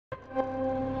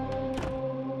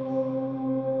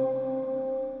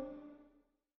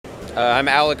I'm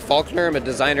Alec Faulkner. I'm a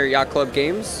designer at Yacht Club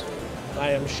Games.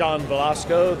 I am Sean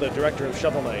Velasco, the director of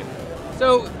Shovel Knight.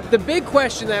 So the big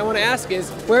question that I want to ask is,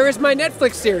 where is my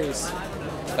Netflix series?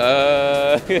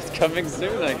 It's coming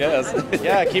soon, I guess.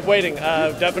 Yeah, keep waiting.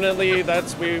 Definitely,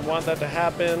 we want that to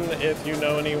happen. If you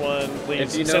know anyone,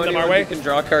 please If you know send them our anyone way. who can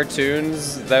draw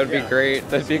cartoons, that would be great.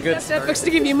 That'd be a good Ask start. Netflix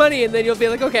to give you money, and then you'll be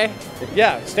like, okay.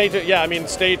 Yeah, stay tuned. Yeah, I mean,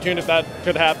 stay tuned if that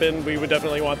could happen. We would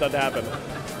definitely want that to happen.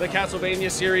 The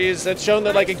Castlevania series, it's shown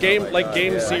that like a game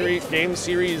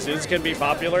series can be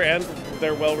popular and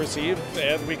they're well received,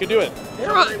 and we could do it.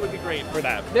 It would be great for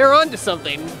that. They're on to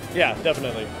something. Yeah,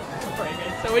 definitely.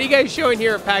 So what are you guys showing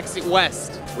here at PAX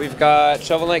West? We've got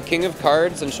Shovel Knight King of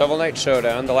Cards and Shovel Knight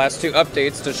Showdown, the last two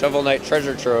updates to Shovel Knight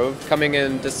Treasure Trove, coming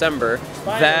in December.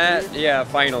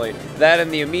 Finally. That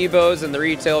and the Amiibos and the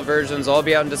retail versions all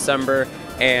be out in December.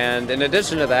 And in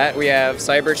addition to that, we have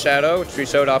Cyber Shadow, which we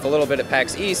showed off a little bit at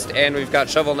PAX East, and we've got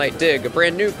Shovel Knight Dig, a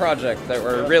brand new project that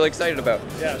we're really excited about.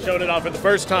 Yeah, showing it off for the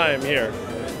first time here.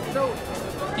 So,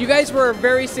 you guys were a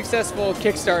very successful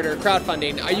Kickstarter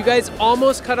crowdfunding. Are you guys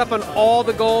almost caught up on all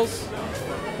the goals?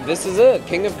 This is it,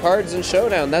 King of Cards and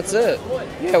Showdown, that's it.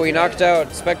 Yeah, we knocked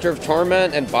out Spectre of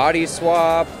Torment and Body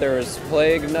Swap, there was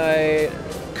Plague Knight,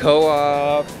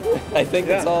 Co-op, I think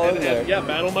it's all in there. Yeah,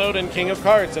 Battle Mode and King of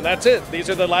Cards, and that's it. These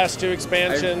are the last two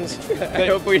expansions. I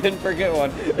hope we didn't forget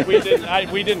one. We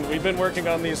didn't. We've been working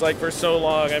on these for so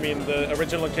long. I mean, the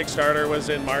original Kickstarter was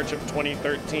in March of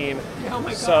 2013. Oh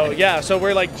my god. So yeah, so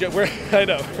we're I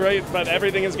know, right? But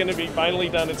everything is going to be finally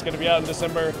done. It's going to be out in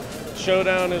December.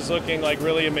 Showdown is looking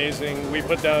really amazing. We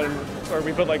put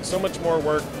so much more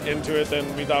work into it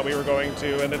than we thought we were going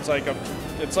to, and it's like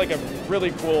a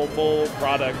really cool full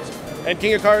product. And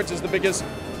King of Cards is the biggest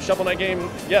Shovel Knight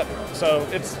game yet, so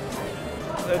it's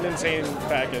an insane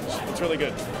package. It's really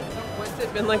good. What's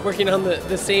it been like working on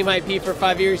the same IP for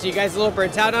 5 years? Are you guys a little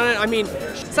burnt out on it? I mean,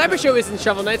 Cyber Show isn't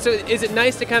Shovel Knight, so is it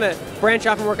nice to kind of branch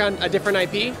off and work on a different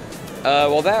IP?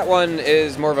 Well, that one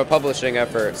is more of a publishing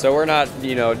effort, so we're not,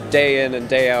 day in and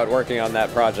day out working on that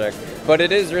project. But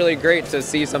it is really great to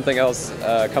see something else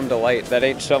come to light that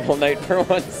ain't Shovel Knight for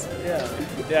once.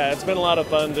 Yeah, it's been a lot of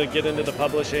fun to get into the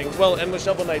publishing. Well, and with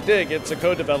Shovel Knight Dig, it's a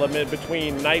co-development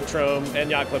between Nitrome and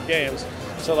Yacht Club Games.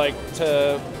 So,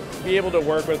 to be able to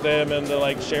work with them and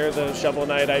to, share the Shovel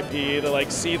Knight IP,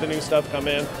 to, see the new stuff come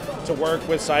in, to work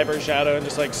with Cyber Shadow and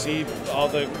just, see all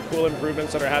the cool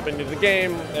improvements that are happening to the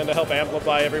game and to help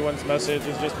amplify everyone's message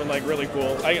has just been, really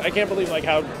cool. I can't believe,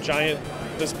 how giant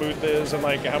this booth is and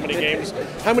how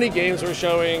many games we're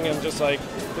showing, and just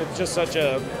it's just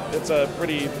it's a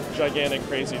pretty gigantic,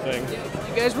 crazy thing.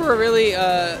 You guys were a really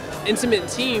intimate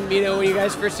team, when you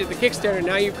guys first did the Kickstarter.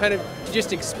 Now you've kind of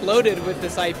just exploded with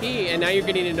this IP, and now you're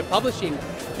getting into publishing.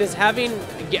 Does having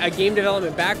a game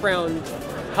development background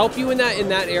help you in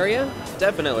that area?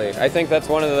 Definitely. I think that's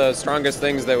one of the strongest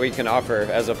things that we can offer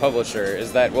as a publisher,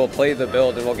 is that we'll play the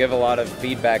build and we'll give a lot of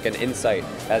feedback and insight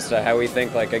as to how we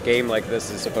think a game like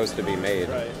this is supposed to be made.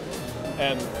 Right.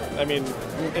 And I mean,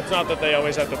 it's not that they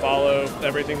always have to follow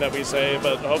everything that we say,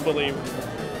 but hopefully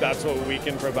that's what we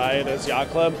can provide as Yacht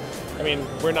Club. I mean,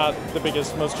 we're not the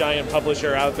biggest, most giant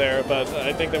publisher out there, but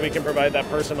I think that we can provide that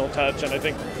personal touch, and I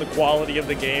think the quality of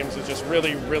the games is just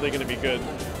really, really going to be good.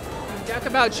 Talk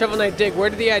about Shovel Knight Dig. Where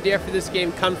did the idea for this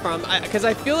game come from? Because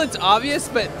I feel it's obvious,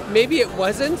 but maybe it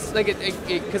wasn't.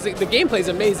 Because the gameplay's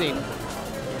amazing.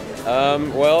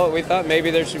 Well, we thought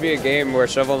maybe there should be a game where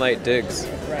Shovel Knight digs.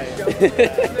 Right.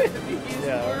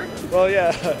 Yeah. Well,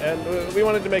 yeah, and we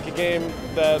wanted to make a game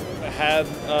that had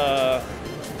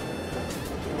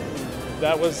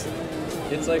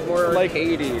It's more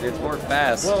arcadey. It's more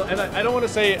fast. Well, and I don't want to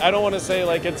say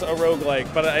it's a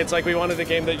roguelike, but it's we wanted a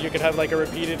game that you could have a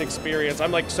repeated experience.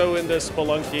 I'm so into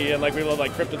Spelunky, and we love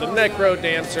Crypt of the Necro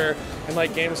Dancer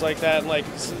and games like that, and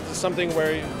something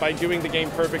where by doing the game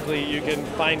perfectly you can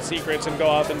find secrets and go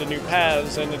off into new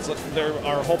paths, and there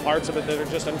are whole parts of it that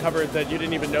are just uncovered that you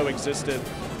didn't even know existed.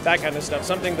 That kind of stuff.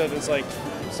 Something that is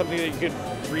something that you could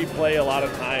replay a lot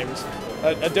of times.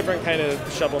 A different kind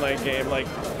of Shovel Knight game,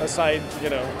 aside,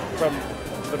 from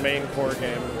the main core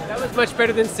game. That was much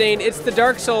better than saying it's the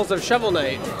Dark Souls of Shovel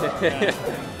Knight. Yeah.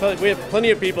 But we have plenty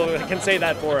of people that can say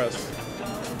that for us.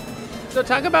 So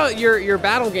talk about your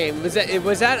battle game. Was that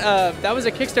that was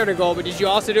a Kickstarter goal, but did you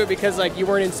also do it because like you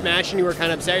weren't in Smash and you were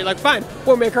kind of upset? You're like, fine,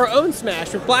 we'll make our own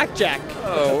Smash with Blackjack.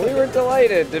 Oh, we were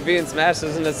delighted to be in Smash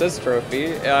as an assist trophy.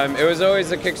 It was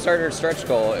always a Kickstarter stretch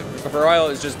goal. For a while, it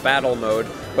was just battle mode,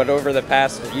 but over the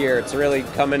past year, it's really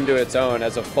come into its own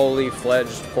as a fully fledged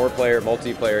 4-player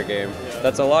multiplayer game. Yeah.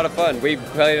 That's a lot of fun. We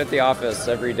played at the office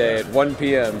every day at 1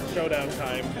 p.m. Showdown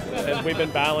time, and we've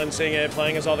been balancing it,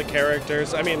 playing as all the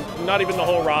characters. I mean, not even the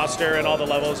whole roster and all the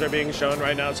levels are being shown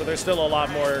right now, so there's still a lot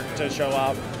more to show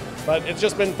off. But it's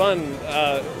just been fun.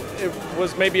 It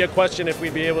was maybe a question if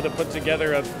we'd be able to put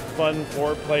together a fun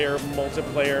 4-player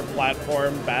multiplayer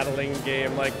platform battling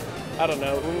game. Like, I don't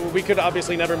know. We could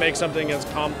obviously never make something as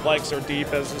complex or deep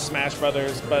as Smash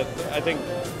Brothers, but I think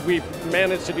we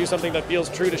managed to do something that feels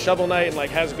true to Shovel Knight and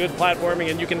like has good platforming,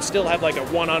 and you can still have like a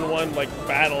one-on-one like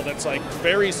battle that's like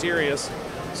very serious.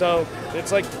 So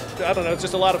it's like, I don't know, it's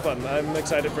just a lot of fun. I'm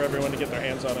excited for everyone to get their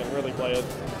hands on it and really play it.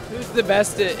 Who's the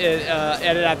best at it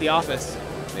at the office?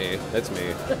 Me. That's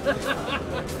me.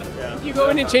 Yeah. You go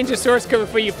in and change the source code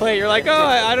before you play. You're like, oh,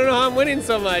 I don't know how I'm winning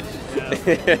so much.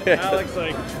 Yeah. Alex,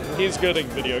 like, he's good at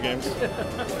video games.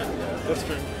 That's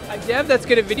true. A dev that's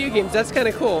good at video games, that's kind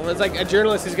of cool. It's like a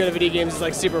journalist who's good at video games is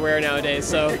like super rare nowadays,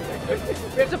 so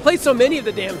we have to play so many of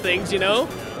the damn things, you know?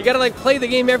 You gotta like play the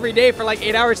game every day for like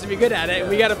 8 hours to be good at it, and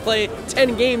we gotta play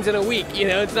 10 games in a week, you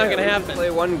know? It's not gonna happen.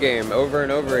 Play one game over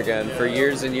and over again for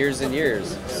years and years and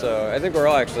years. So I think we're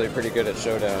all actually pretty good at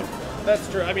Showdown. That's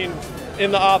true. I mean,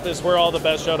 in the office, we're all the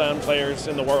best Showdown players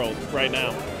in the world right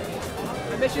now.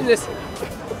 I mentioned this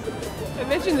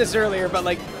earlier, but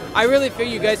like, I really feel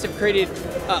you guys have created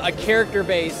a character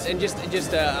base and just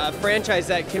a franchise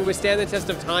that can withstand the test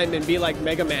of time and be like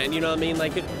Mega Man. You know what I mean?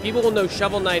 Like people will know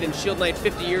Shovel Knight and Shield Knight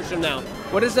 50 years from now.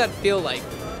 What does that feel like?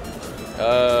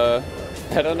 I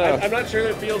don't know. I'm not sure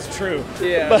that feels true.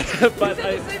 Yeah. but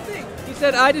Same thing. He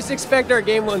said, I just expect our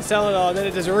game won't sell at all, and then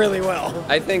it does really well.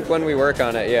 I think when we work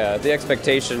on it, yeah, the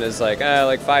expectation is like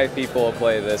 5 people will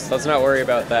play this. Let's not worry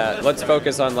about that. Let's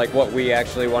focus on like what we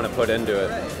actually want to put into it.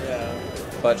 Right.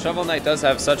 But Shovel Knight does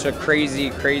have such a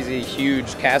crazy,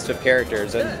 huge cast of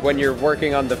characters, and when you're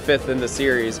working on the 5th in the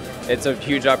series, it's a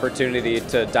huge opportunity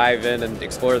to dive in and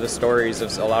explore the stories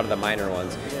of a lot of the minor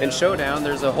ones. In Showdown,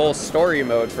 there's a whole story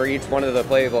mode for each one of the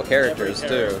playable characters,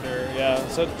 too. Yeah,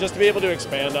 so just to be able to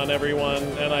expand on everyone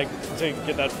and like to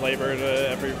get that flavor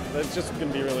to it's just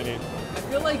going to be really neat. I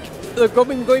feel like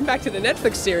going back to the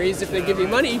Netflix series, if they give you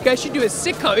money, you guys should do a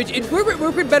sitcom. It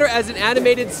worked better as an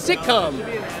animated sitcom.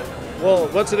 Well,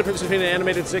 what's the difference between an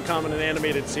animated sitcom and an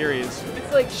animated series?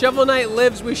 It's like Shovel Knight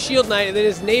lives with Shield Knight, and then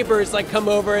his neighbors like come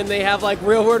over and they have like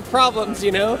real world problems,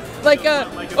 you know? Like,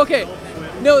 okay,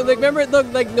 no, like remember,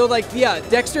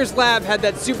 Dexter's Lab had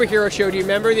that superhero show. Do you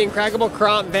remember the Incredible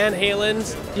Crop Van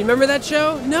Halen's? Do you remember that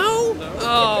show? No?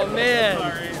 Oh man.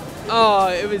 Sorry. Oh,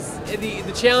 it was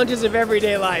the challenges of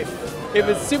everyday life. It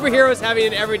was superheroes having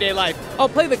an everyday life. I'll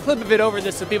play the clip of it over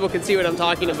this so people can see what I'm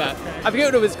talking about. I forget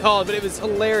what it was called, but it was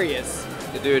hilarious.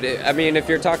 Dude, I mean, if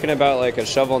you're talking about like a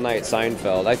Shovel Knight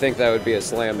Seinfeld, I think that would be a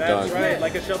slam dunk. That's right,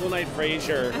 like a Shovel Knight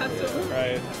Frasier. Absolutely.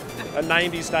 Right. A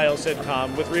 90s style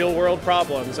sitcom with real world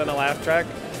problems and a laugh track.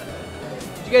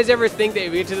 Did you guys ever think that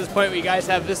we get to this point where you guys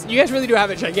have this? You guys really do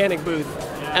have a gigantic booth,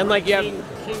 and like you have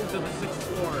Kings of the 6th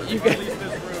floor. You guys,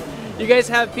 you guys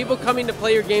have people coming to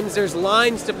play your games. There's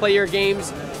lines to play your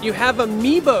games. You have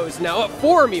amiibos now,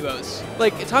 4 amiibos.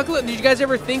 Like, did you guys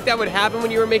ever think that would happen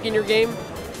when you were making your game?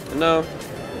 No.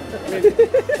 I mean,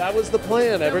 that was the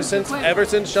plan ever since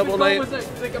Shovel Knight. Was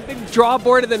like a big draw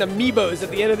board and then amiibos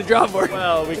at the end of the draw board.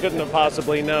 Well, we couldn't have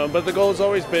possibly known, but the goal has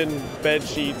always been bed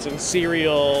sheets and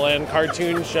cereal and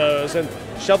cartoon shows. And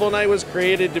Shovel Knight was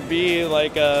created to be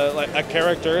like a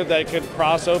character that could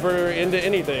cross over into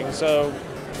anything. So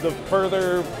the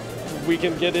further we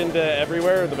can get into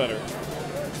everywhere, the better.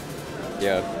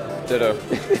 Yeah, ditto.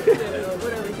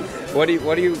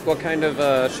 What kind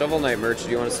of Shovel Knight merch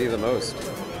do you want to see the most?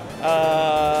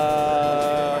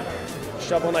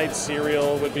 Shovel Knight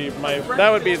cereal would be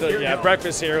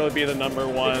breakfast cereal would be the number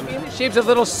one. Shapes of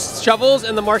little shovels,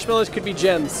 and the marshmallows could be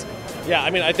gems. Yeah,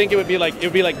 I mean, I think it would be like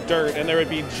dirt, and there would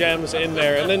be gems in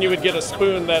there, and then you would get a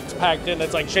spoon that's packed in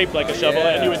that's like shaped like a shovel,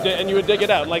 and you would dig it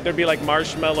out, and like there'd be like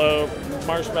marshmallow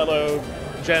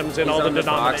gems in all the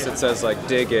denominations. Box it says like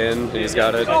dig in, and he's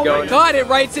got it going. going. Oh my god, it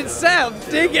writes itself.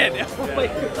 Dig it. Oh my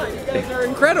god, you guys are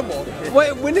incredible.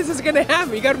 When is this gonna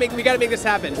happen? We gotta make this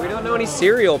happen. We don't know any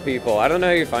cereal people. I don't know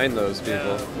how you find those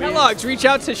people. Kellogg's, reach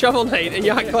out to Shovel Knight and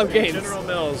Yacht Club Games. General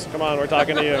Mills, come on, we're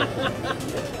talking to you.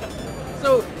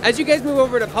 So, as you guys move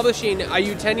over to publishing, are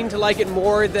you tending to like it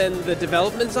more than the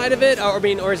development side of it,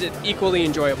 or is it equally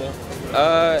enjoyable?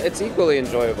 It's equally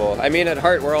enjoyable. I mean, at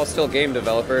heart, we're all still game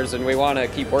developers, and we want to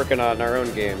keep working on our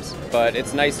own games. But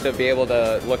it's nice to be able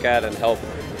to look at and help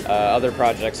other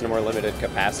projects in a more limited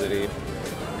capacity.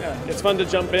 Yeah, it's fun to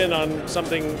jump in on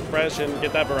something fresh and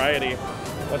get that variety.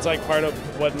 That's like part of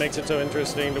what makes it so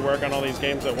interesting to work on all these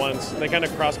games at once. They kind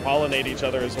of cross-pollinate each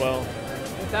other as well.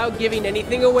 Without giving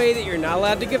anything away that you're not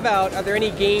allowed to give out, are there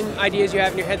any game ideas you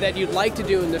have in your head that you'd like to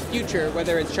do in the future,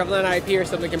 whether it's Shovel Knight IP or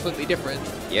something completely different?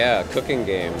 Yeah, cooking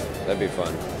game. That'd be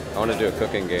fun. I want to do a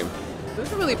cooking game.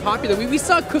 Those are really popular. We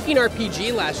saw Cooking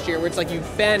RPG last year, where it's like you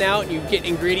fan out and you get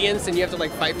ingredients and you have to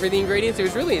like fight for the ingredients. It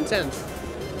was really intense.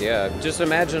 Yeah, just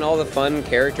imagine all the fun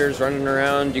characters running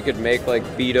around. You could make like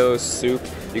Beto soup.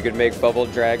 You could make Bubble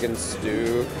Dragon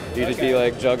stew. You'd be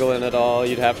like juggling it all.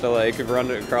 You'd have to like run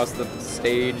across the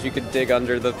stage. You could dig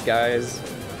under the guys.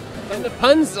 And the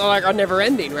puns are never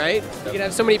ending, right? You could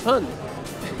have so many puns.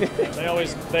 They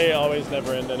always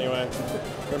never end anyway.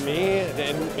 For me,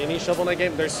 in any Shovel Knight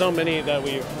game, there's so many that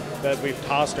we've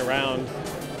tossed around.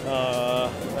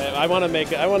 I want to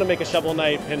make a Shovel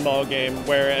Knight pinball game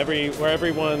where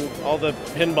all the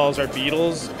pinballs are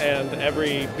beetles, and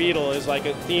every beetle is like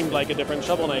themed like a different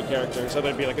Shovel Knight character. So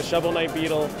there'd be like a Shovel Knight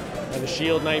beetle, and a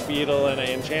Shield Knight beetle, and an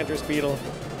Enchantress beetle,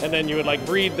 and then you would like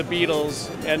breed the beetles,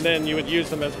 and then you would use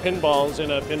them as pinballs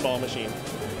in a pinball machine.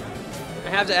 I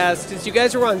have to ask, since you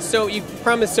guys were on you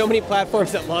promised so many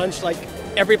platforms at launch, like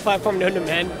every platform known to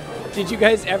man, did you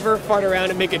guys ever fart around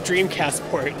and make a Dreamcast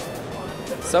port?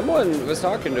 Someone was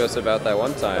talking to us about that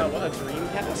one time. What, a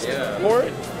Dreamcast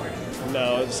port?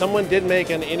 No, someone did make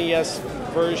an NES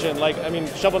version.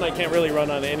 Shovel Knight can't really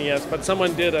run on NES, but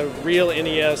someone did a real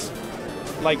NES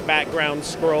like background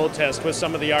scroll test with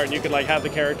some of the art, and you could like have the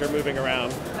character moving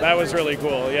around. That was really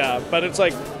cool, yeah. But it's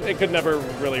like it could never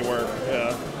really work.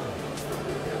 Yeah.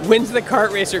 When's the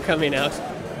kart racer coming out?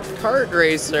 Kart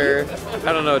racer?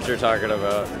 I don't know what you're talking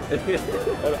about.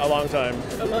 A long time.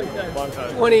 A long time. Long time.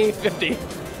 2050.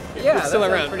 Yeah, still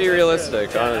around. Pretty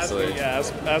realistic, honestly.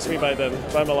 Ask me by then,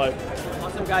 if I'm alive.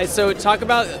 Awesome, guys. So talk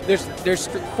about, there's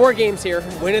 4 games here.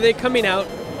 When are they coming out?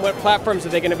 What platforms are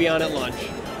they going to be on at launch?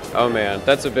 Oh man,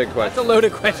 that's a big question. That's a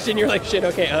loaded question. You're like, shit,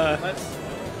 okay,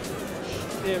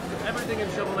 Everything in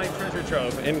Shovel Knight Treasure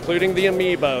Trove, including the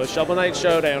Amiibo, Shovel Knight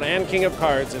Showdown, and King of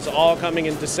Cards, is all coming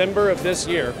in December of this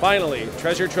year. Finally,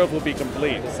 Treasure Trove will be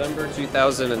complete. December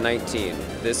 2019,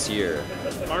 this year.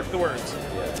 Mark the words.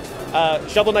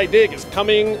 Shovel Knight Dig is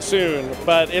coming soon,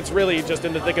 but it's really just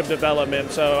in the thick of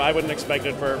development, so I wouldn't expect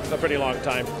it for a pretty long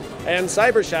time. And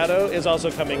Cyber Shadow is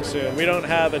also coming soon. We don't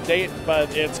have a date,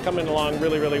 but it's coming along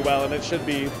really, really well, and it should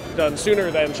be done sooner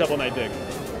than Shovel Knight Dig.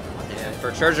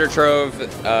 For Treasure Trove,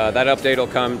 that update will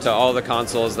come to all the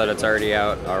consoles that it's already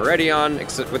on,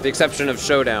 with the exception of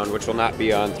Showdown, which will not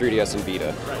be on 3DS and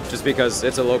Vita, just because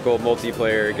it's a local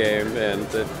multiplayer game, and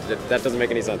that doesn't make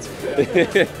any sense.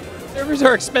 Servers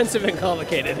are expensive and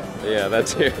complicated. Yeah,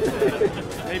 that's it.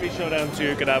 Maybe Showdown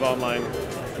 2 could have online.